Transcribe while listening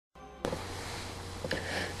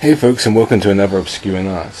Hey folks, and welcome to another Obzcure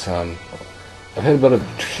Nightz. I've had a bit of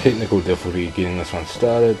technical difficulty getting this one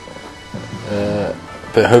started,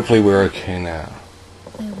 but hopefully we're okay now.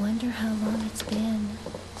 I wonder how long it's been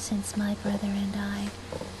since my brother and I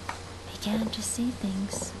began to see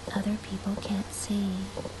things other people can't see.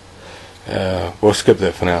 We'll skip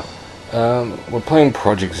that for now. We're playing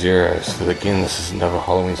Project Zero, so again this is another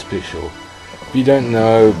Halloween special. If you don't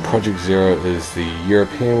know, Project Zero is the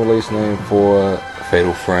European release name for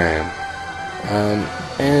Fatal Frame.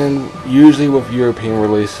 And usually with European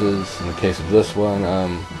releases, in the case of this one,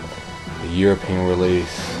 the European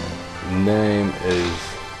release name is...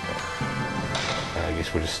 I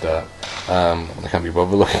guess we'll just start. I can't be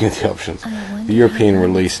bothered looking at the options. The European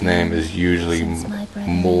release name is usually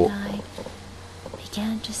more...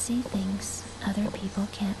 began to see things other people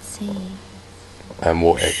can't see.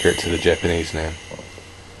 More accurate to the Japanese name.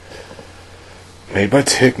 Made by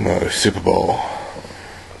Tecmo, Super Bowl.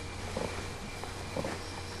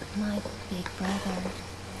 My big brother,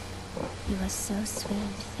 he was so sweet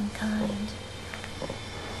and kind.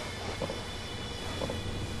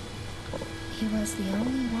 He was the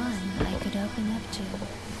only one I could open up to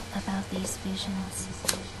about these visions.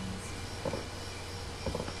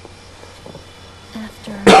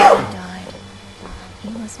 After our mother died, he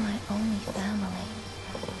was my only family.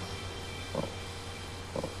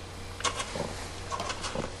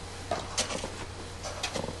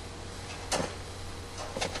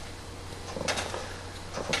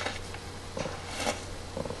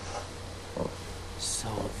 So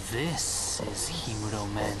this is Himuro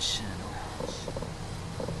Mansion.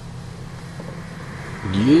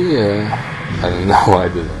 Yeah, I had no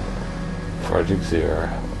idea. Project Zero.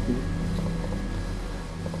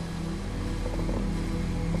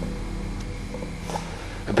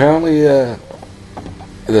 Apparently,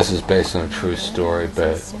 this is based on a true story,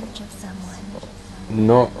 but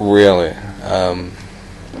not really.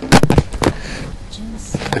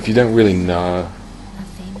 If you don't really know,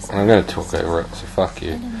 and I'm going to talk over it, so fuck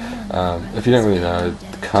you. If you don't really know,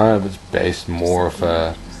 kind of it's based more of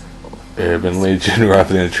a urban legend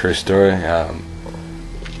rather than a true story.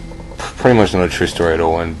 Pretty much not a true story at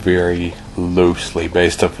all, and very loosely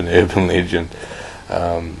based off an urban legend.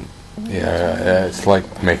 Yeah, it's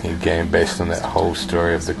like making a game based on that whole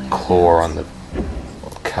story of the claw on the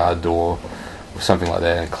car door, or something like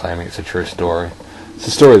that, and claiming it's a true story. It's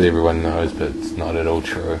a story that everyone knows, but it's not at all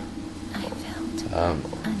true.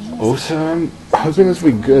 Also, I'm hoping this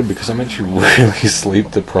will be good, because I'm actually really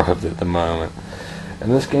sleep deprived at the moment.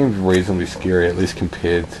 And this game's reasonably scary, at least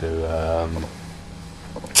compared to,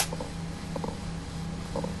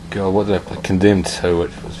 God, what did I play? Condemned 2,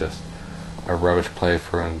 which was just a rubbish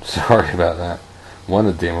playthrough, and sorry about that. 1,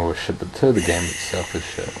 the demo was shit, but 2, the game itself is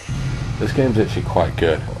shit. This game's actually quite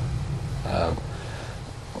good.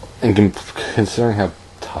 And considering how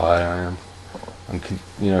tired I am, I'm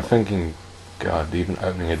thinking, God, even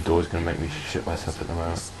opening a door is going to make me shit myself at the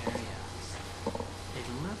moment. It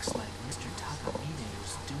looks like Mr. Takamine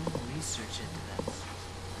was doing research into them.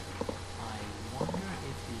 I wonder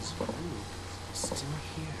if his group is still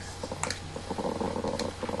here.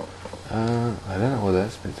 I don't know what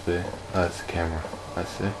that's meant to be. Oh, it's a camera. I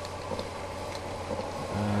see.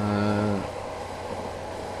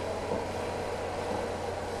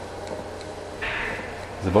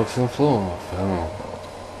 There's a box on the floor. Oh.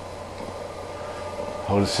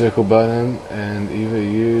 Hold the circle button and either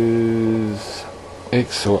use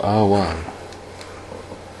X or R1.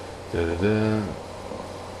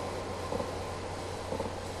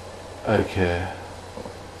 Okay.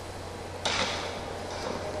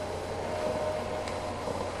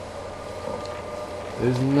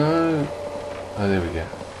 There's no... Oh, there we go.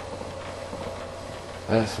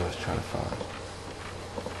 That's what I was trying to find.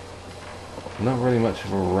 Not really much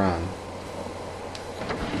of a run.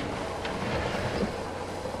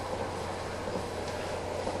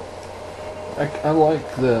 I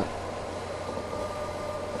like the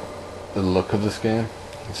look of this game.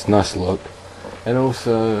 It's a nice look. And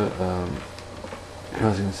also, what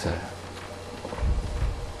was I going to say?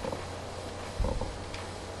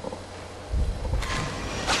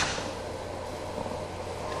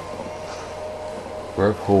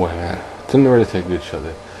 Rope hallway, man. Didn't really take a good shot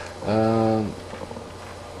there.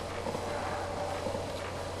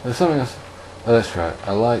 There's something else. Oh, that's right.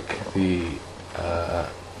 I like the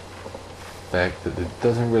fact that there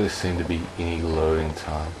doesn't really seem to be any loading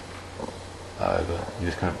time either. You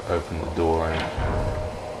just kind of open the door and...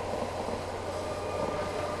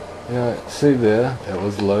 see there, it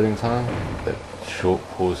was loading time. That short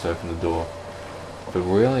pause to open the door. But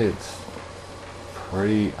really it's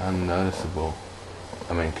pretty unnoticeable.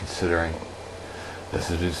 I mean, considering This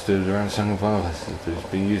has been stood around a sunken fireplace that's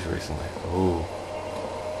been used recently. Ooh.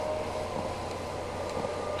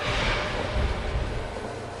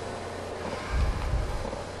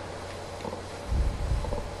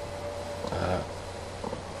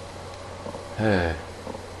 Hey.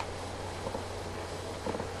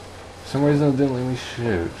 For some reason it didn't let me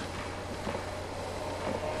shoot.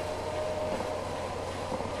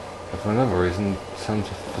 But for another reason,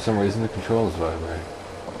 for some reason the controls vibrate.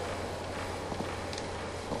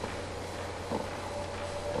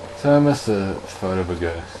 So I missed a photo of a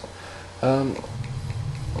ghost.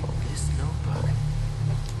 This notebook.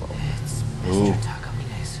 It's Ooh. Mr.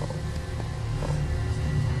 Takamine's.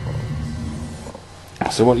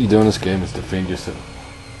 So what you do in this game is defend yourself.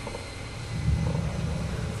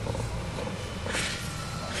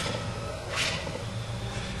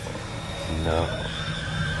 No.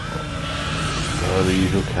 Oh, the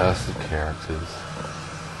usual cast of characters.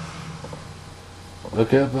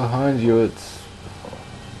 Look out behind you, it's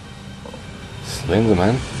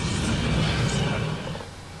Slenderman.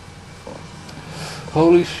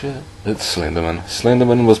 Holy shit, it's Slenderman.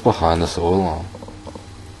 Slenderman was behind us all along.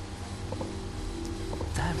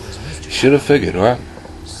 That was Mr. Should have figured, right?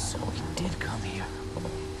 So he did come here.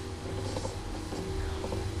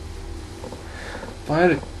 If I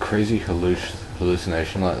had a crazy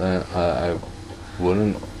hallucination like that, I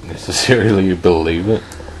wouldn't necessarily believe it.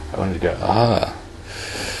 I wanted to go,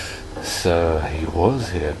 so he was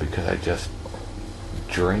here because I just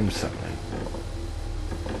dreamed something.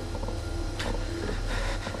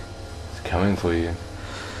 It's coming for you.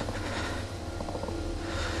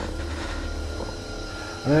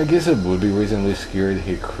 I mean, I guess it would be reasonably scary to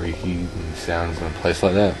hear creaky sounds in a place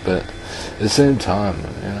like that, but at the same time,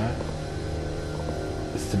 you know,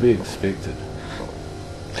 it's to be expected.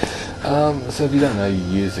 So if you don't know, you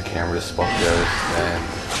use the camera to spot ghosts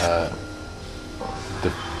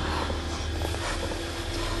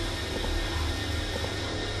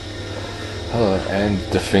and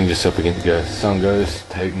defend yourself against ghosts. Some ghosts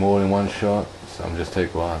take more than one shot, some just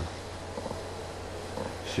take one.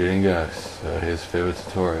 Shooting ghosts. So here's a favorite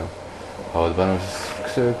tutorial. Hold the button of the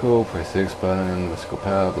circle, press the X button, mystical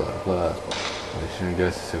power, blah blah blah. When shooting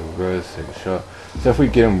ghosts, the circle grows, take a shot. So if we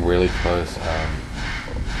get them really close,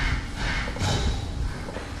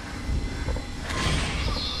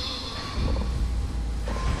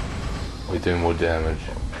 we do more damage.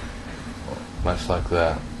 Much like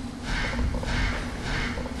that.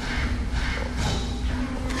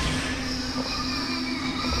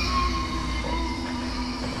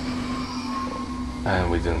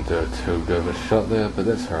 And we didn't do too good of a shot there, but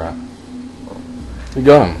that's alright. We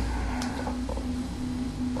got him.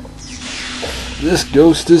 This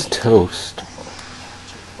ghost is toast.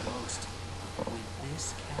 Ghost. With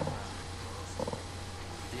this camera.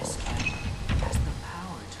 This camera has the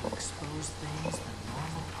power to expose things the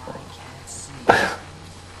normal eye can't see. I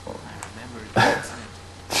remember the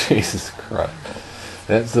incident. Jesus Christ.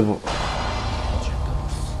 That's the...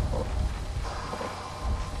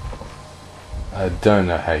 I don't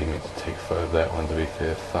know how you meant to take a photo of that one, to be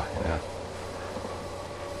fair. Fucking hell.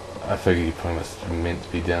 I figured you probably must have meant to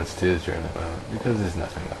be downstairs during that moment, because there's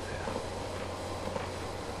nothing up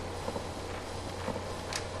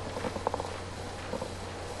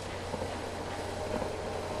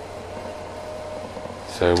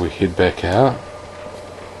there. So we head back out.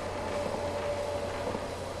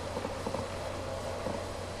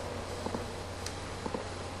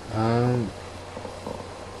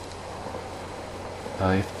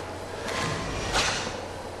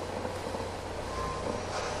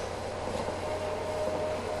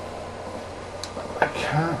 I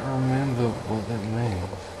can't remember what that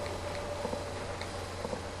means.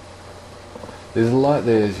 There's a light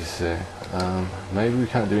there, as you see. Maybe we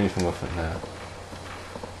can't do anything with it now.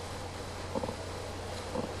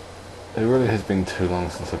 It really has been too long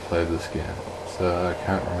since I played this game, so I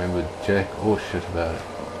can't remember jack or shit about it.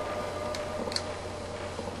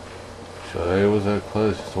 Sure, it was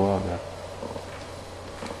closed just a while ago.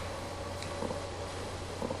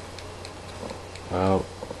 Well,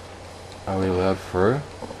 are we allowed through?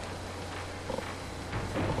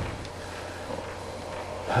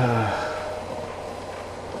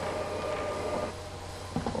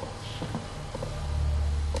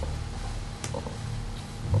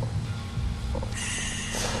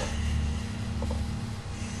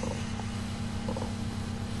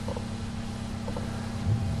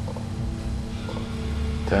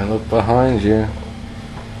 Don't look behind you.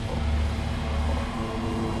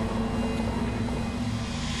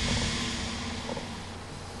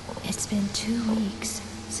 It's been 2 weeks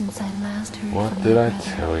since I last heard What from did my I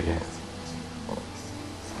brother. tell you?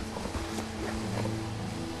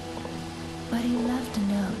 left a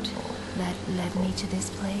note that led me to this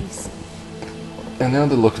place. And now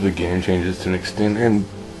the look of the game changes to an extent, and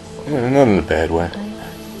not in a bad way. I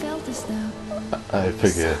felt as though I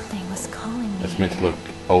figure something was calling me. it's meant to look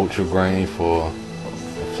ultra grainy for a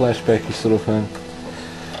flashbacky sort of thing.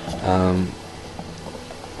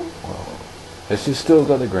 Well, it's just still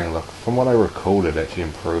got the grain look. From what I recalled, it actually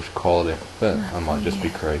improved quality, but I might just be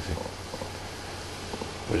crazy.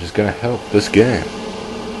 Which is going to help this game.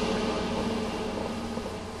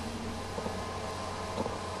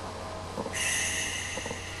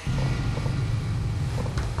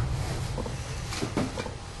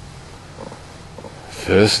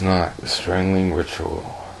 First night, the strangling ritual.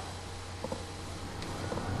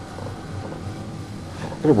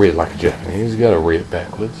 I'm gonna read it like a Japanese, you gotta read it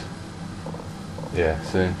backwards. Yeah,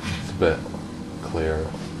 see? It's a bit clearer.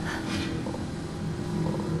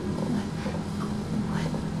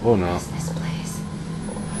 What Oh no. is this place?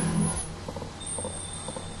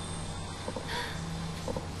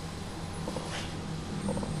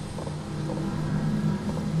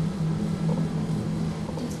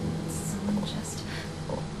 Did someone just...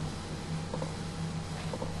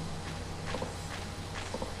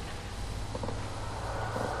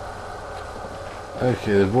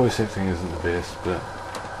 Okay, the voice acting isn't the best, but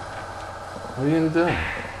what are you gonna do?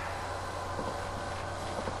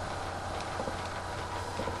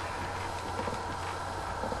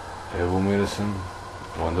 Herbal medicine.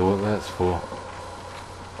 Wonder what that's for.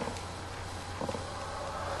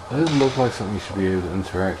 That doesn't look like something you should be able to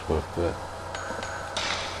interact with, but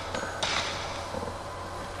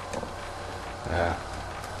yeah,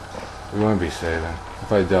 we won't be saving.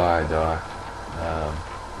 If I die, I die.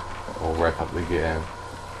 We'll wrap up the game.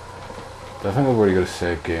 But I think I've already got a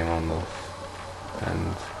save game on this,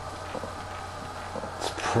 and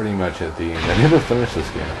it's pretty much at the end. I never finished this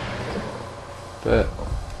game, but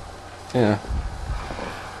yeah,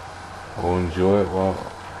 I'll enjoy it while,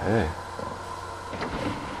 hey.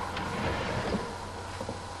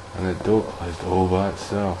 And the door closed all by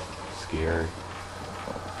itself. Scary.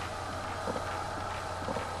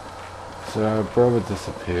 So our brother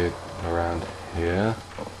disappeared around here.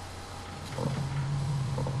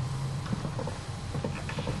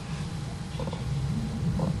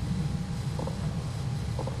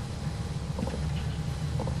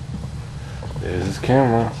 There's his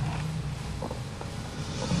camera.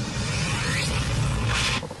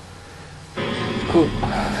 Cool.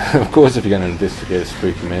 Of course, if you're going to investigate a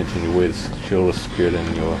spooky mansion, you wear the shield spirit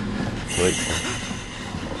in your collection.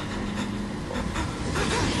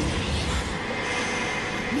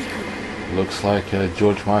 Looks like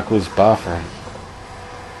George Michael's bathroom.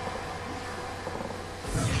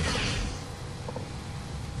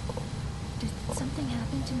 Did something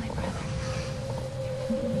happen to my brother?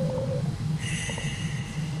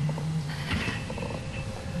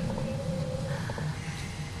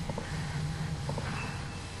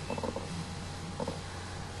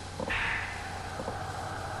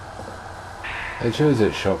 They chose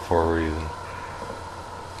that shop for a reason.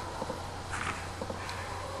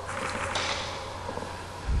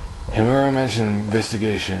 Himura mentioned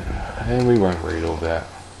investigation, and we won't read all that.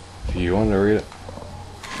 If you want to read it.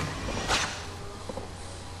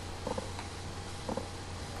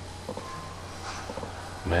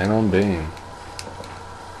 Man on beam.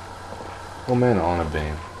 Or man on a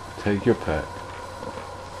beam. Take your pick.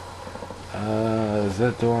 Is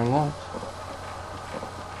that door unlocked?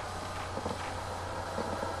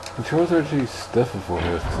 Controls are actually stiffer for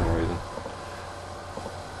her for some reason.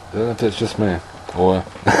 I don't know if that's just me. Or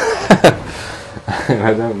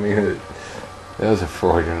I don't mean it. That was a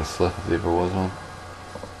Freudian slip if there ever was one.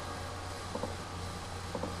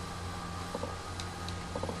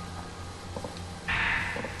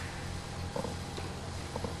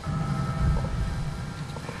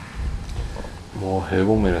 More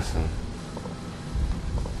herbal medicine.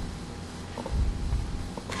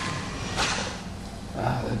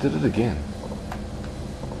 Ah, they did it again.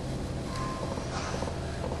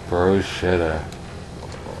 Bro's Shadow.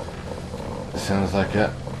 Sounds like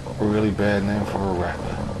a really bad name for a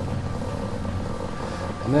rapper.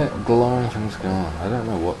 And that glowing thing's gone. I don't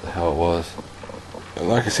know what the hell it was.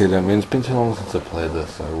 Like I said, I mean, it's been too long since I played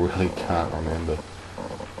this, so I really can't remember.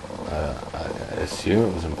 I assume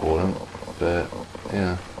it was important, but,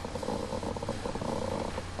 yeah.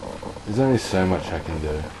 There's only so much I can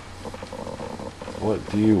do. What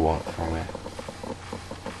do you want from me?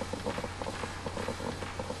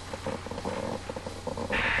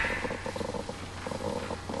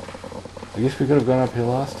 I guess we could have gone up here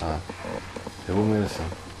last time. Herbal medicine.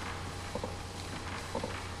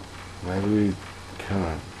 Maybe we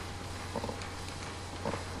couldn't.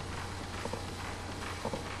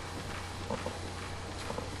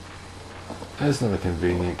 That's not a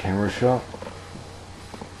convenient camera shot.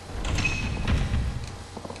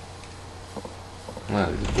 No,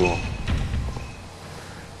 there's a door.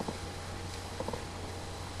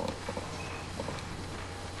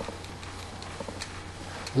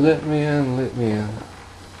 Let me in, let me in.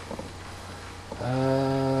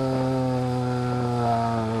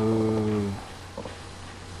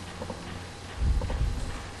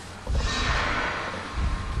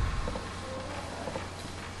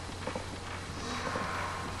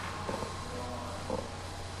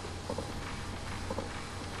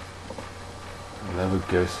 Another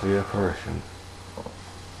ghostly apparition.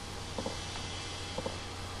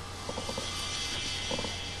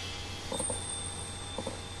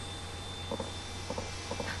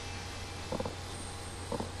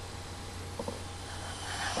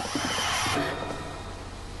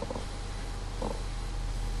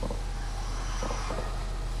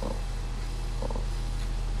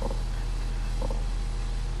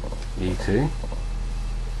 E.T. Should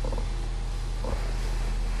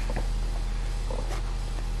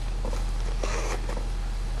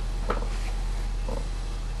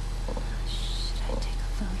I take a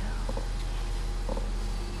photo?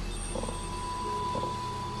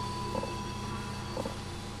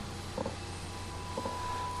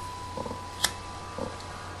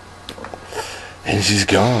 And she's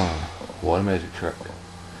gone. What a magic trick.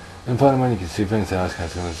 In part of when you can see things the house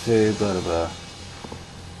can't come and see, blah blah blah.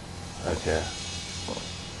 Okay.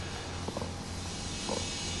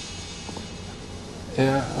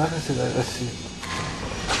 Yeah, like I said, let's see.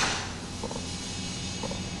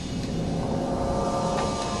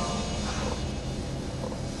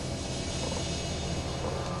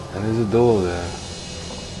 And there's a door there.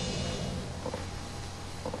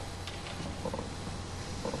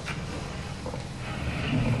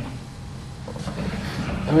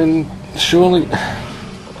 I mean, surely... Just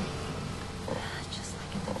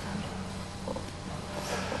like in the photo.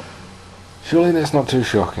 Surely that's not too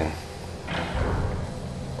shocking.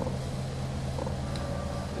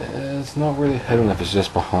 It's not really hidden if it's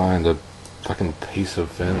just behind a fucking piece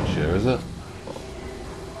of furniture, is it?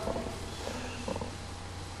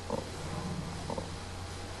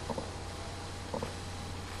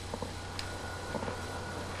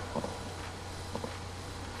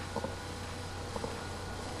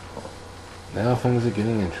 Now things are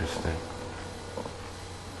getting interesting.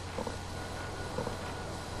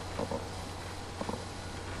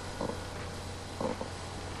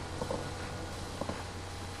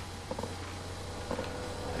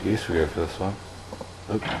 I guess we go for this one.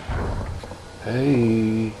 Oop.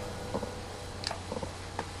 Hey.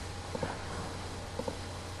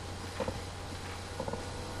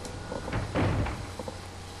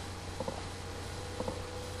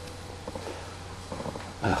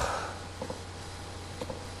 Ugh.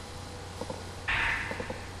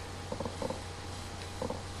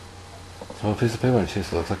 Small piece of paper on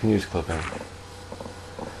chest looks like a news clipping.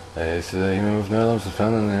 They say that a human with no limbs was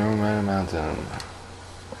found in the Narrow Mountain.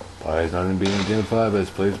 Body is not being identified, but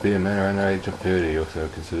it's believed to be a man around the age of 30, also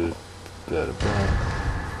considered dead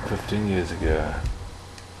about 15 years ago.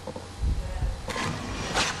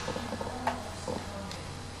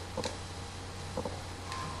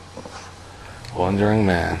 Wandering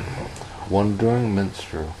man. Wandering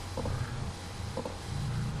minstrel.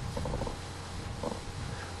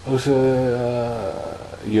 Also,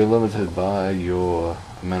 you're limited by your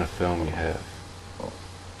amount of film you have.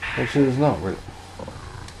 Which is not really...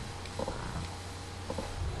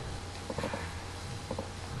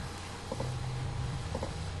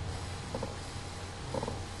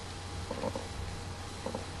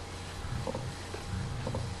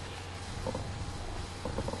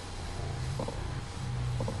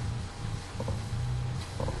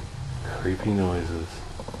 Creepy noises.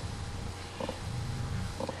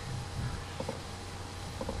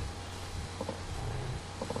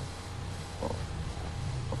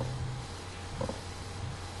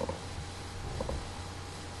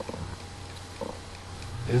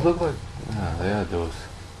 These look like... no, they are doors.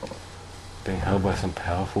 Being held by some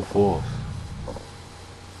powerful force.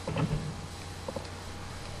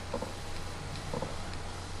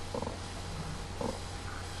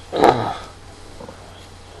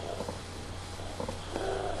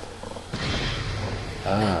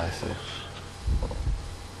 Ah, I see.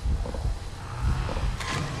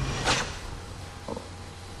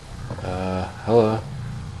 Hello.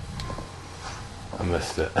 I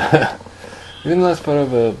missed it. Even though that's part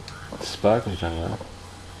of a sparkly thing though.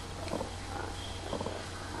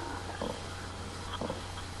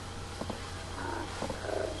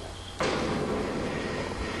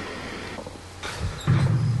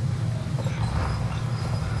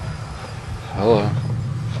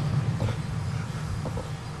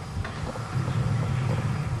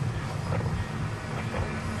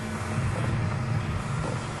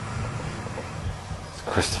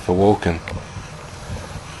 Christopher Walken.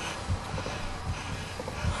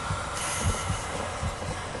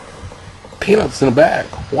 Peanuts in a bag.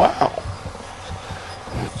 Wow.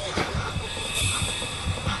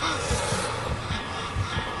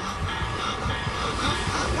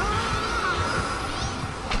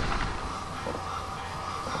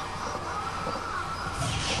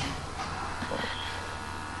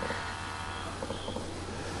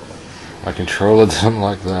 My controller doesn't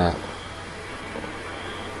like that.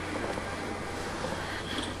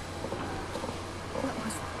 What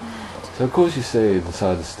was that? So of course you see he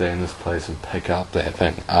decided to stay in this place and pick up that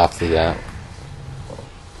thing after that.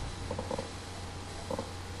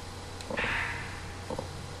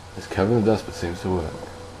 It's covered in dust but seems to work.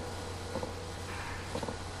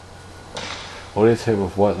 Audio tape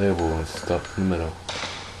with white label and stuff in the middle.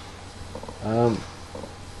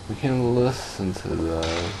 We can listen to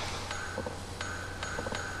those.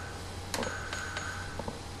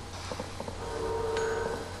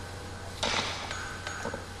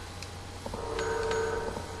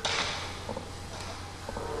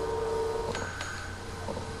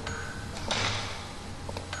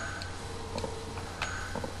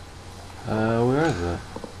 Where is it?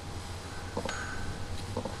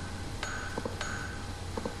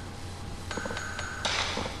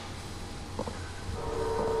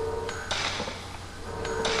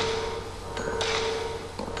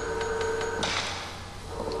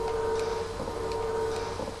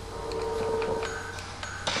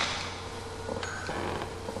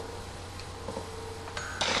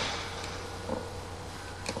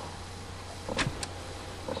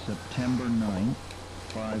 September 9th,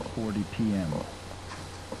 5:40 p.m.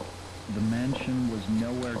 The mansion was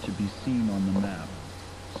nowhere to be seen on the map,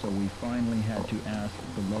 so we finally had to ask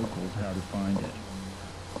the locals how to find it.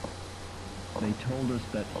 They told us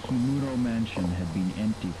that Himuro Mansion had been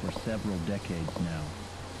empty for several decades now.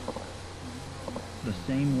 The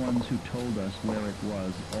same ones who told us where it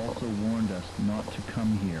was also warned us not to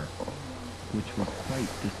come here, which was quite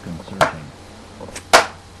disconcerting.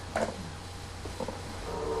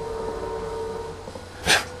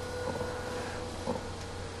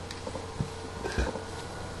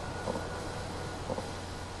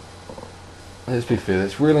 Let's be fair,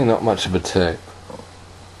 it's really not much of a tip.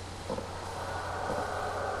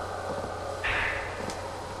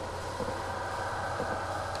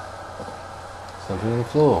 Something on the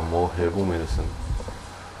floor, more herbal medicine.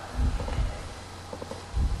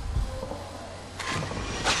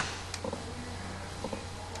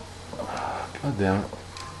 God damn it.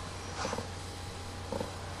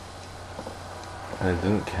 And it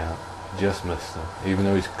didn't count. He just missed him. Even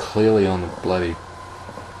though he's clearly on the bloody...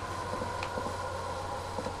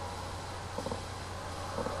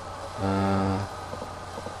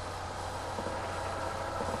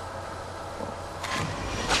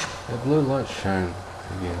 The blue light's shown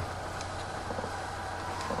again.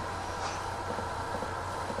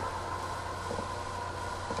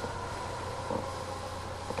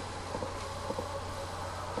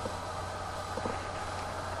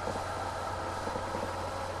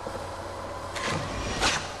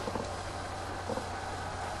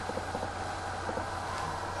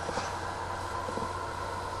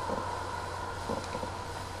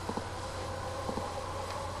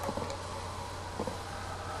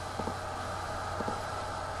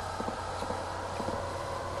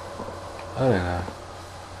 I don't know.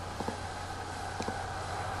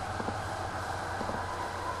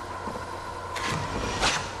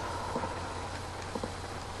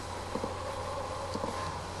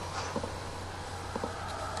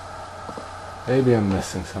 Maybe I'm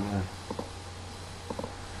missing something.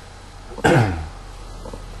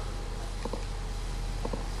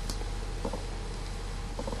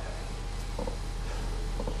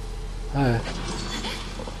 Hi.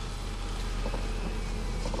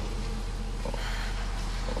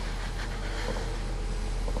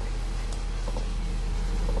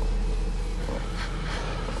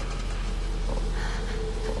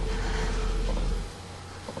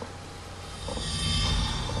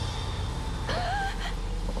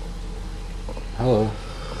 Hello.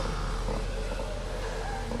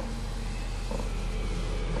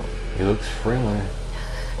 He looks friendly.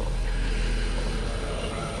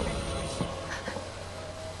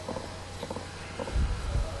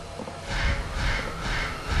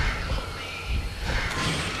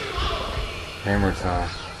 Hammer time.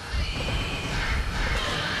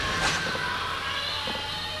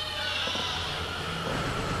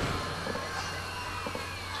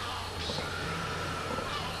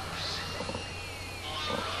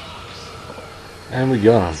 And we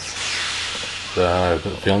got him. So I have a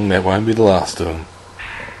feeling that won't be the last of them.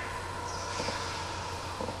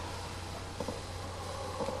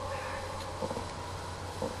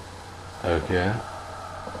 Okay.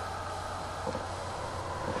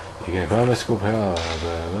 You can acquire mystical power.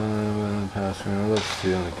 Power screen. Let's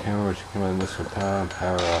see on the camera which you can buy mystical power and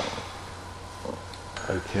power up.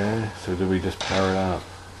 Okay, so do we just power it up?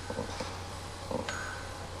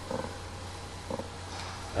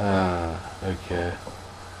 Okay.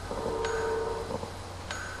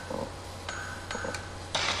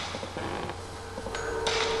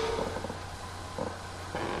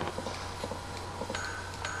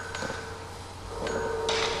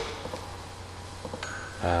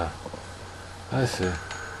 I see.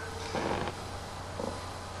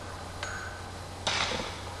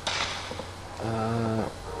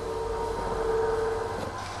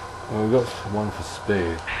 Well, we've got one for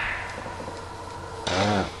speed.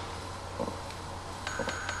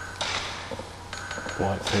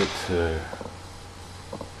 White tape 2.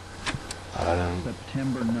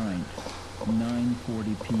 September 9th,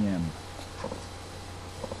 9:40 p.m.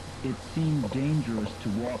 It seemed dangerous to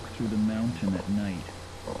walk through the mountain at night,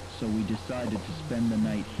 so we decided to spend the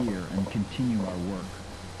night here and continue our work.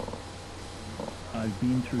 I've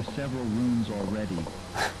been through several rooms already.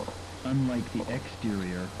 Unlike the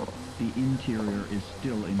exterior, the interior is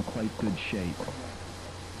still in quite good shape.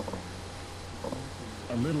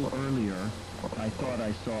 A little earlier, I thought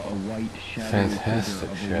I saw a white shadowy figure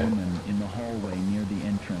of a woman in the hallway near the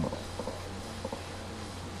entrance.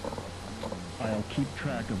 I'll keep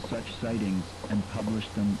track of such sightings and publish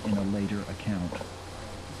them in a later account.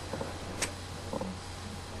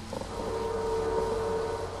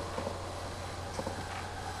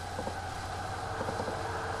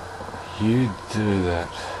 You do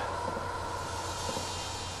that.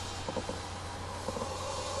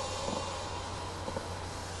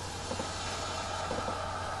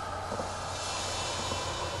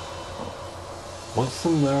 What's the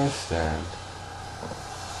mirror stand?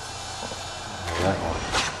 That one.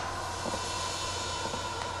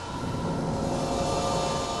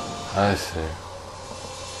 I see.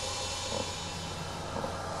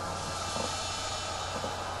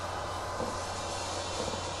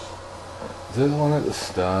 Is there the one at the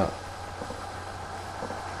start?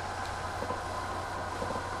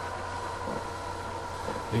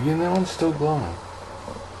 Again, that one's still glowing.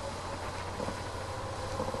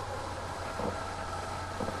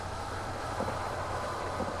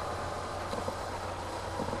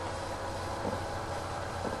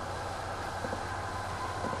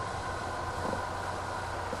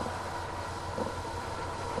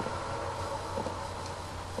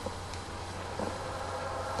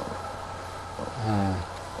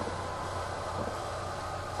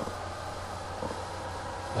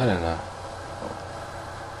 I don't know.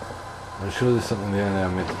 I'm sure there's something down there I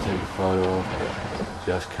meant to take a photo of, but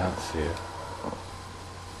just can't see it.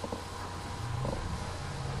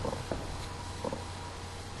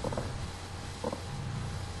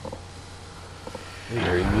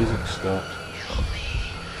 Hey, your music stopped.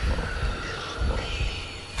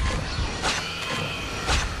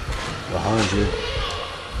 Behind you.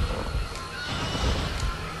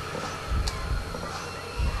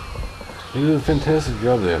 You did a fantastic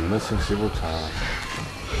job there, missing several times.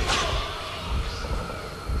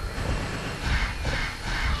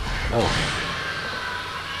 Oh.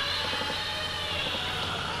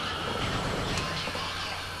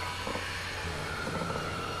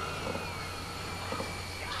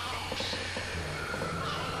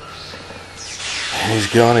 And he's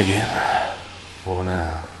gone again. For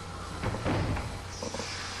now.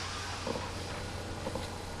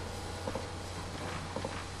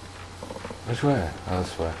 Which way? Oh,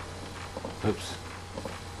 this way. Oops.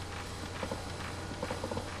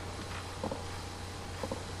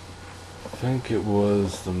 I think it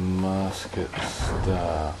was the Musket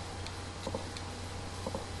Star.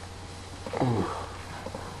 Ooh.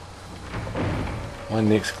 My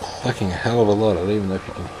neck's clicking a hell of a lot. I don't even know if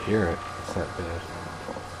you can hear it. It's that bad.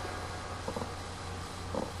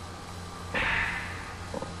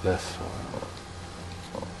 This one.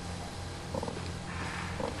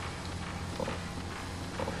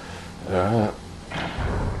 Alright.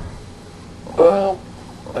 Well,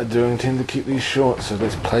 I do intend to keep these short, so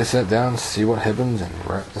let's place that down, see what happens, and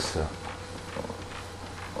wrap this up.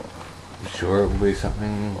 I'm sure it will be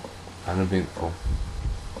something uneventful.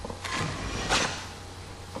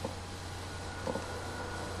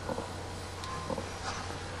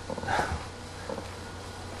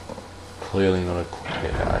 Clearly not a...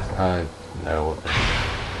 Yeah, I know what...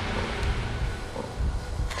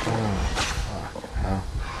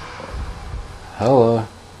 Hello.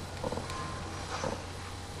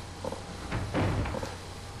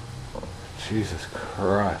 Jesus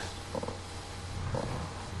Christ.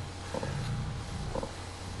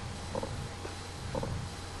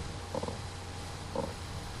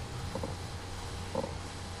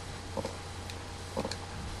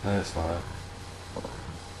 No, it's not.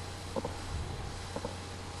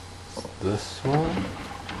 It's this one?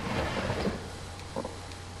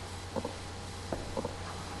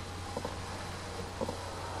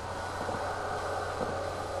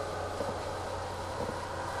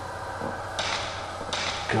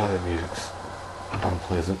 God, that music's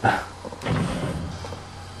unpleasant.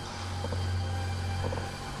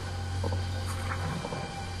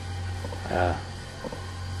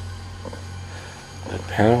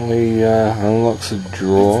 Apparently unlocks a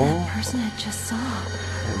drawer. It's that person I just saw.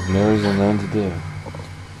 It knows and known to do.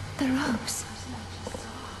 The ropes.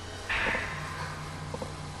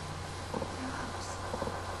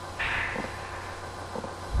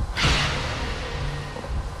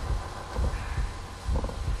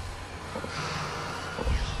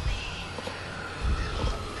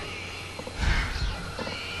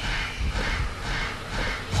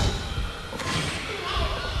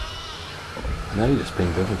 Now you're just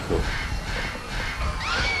being difficult.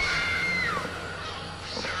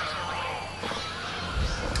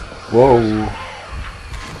 Whoa.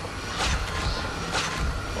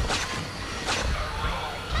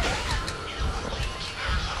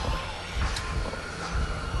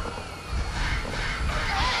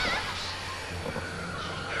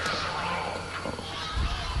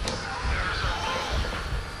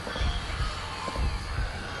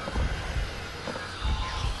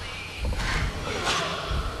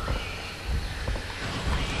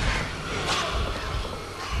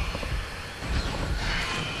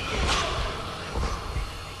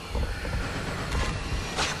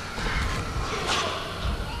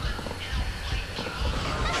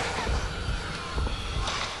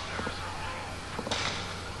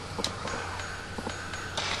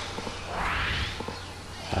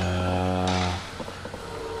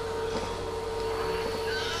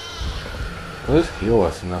 Let's heal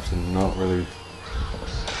us enough to not really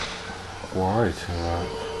worry too much.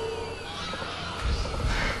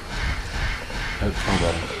 Oops, wrong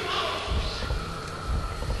button.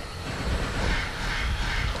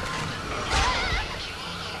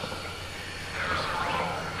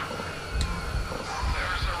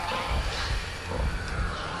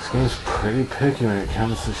 This game's pretty picky when it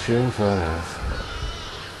comes to shooting photos.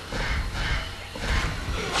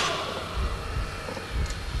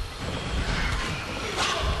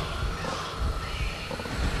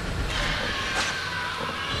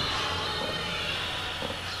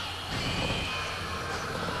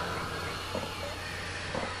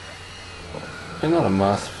 I'm not a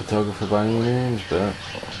master photographer by any means, but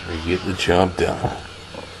we get the job done.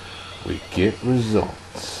 We get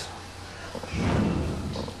results.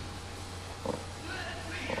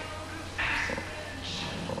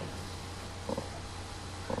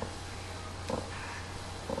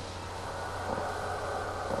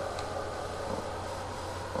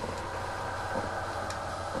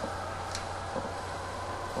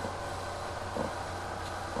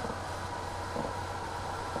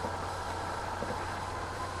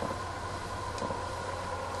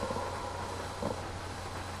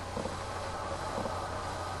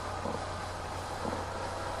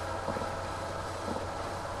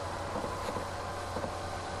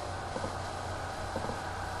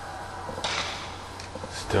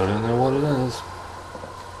 Still don't know what it is.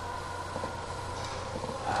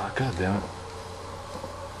 Oh, God damn it.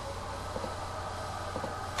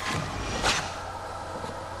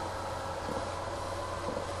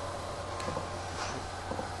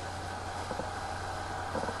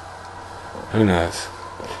 Who knows?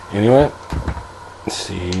 Anyway,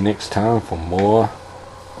 see you next time for more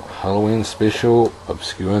Halloween special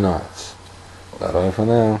Obzcure Nightz. Bye bye for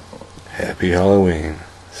now. Happy Halloween.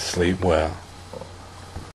 Sleep well.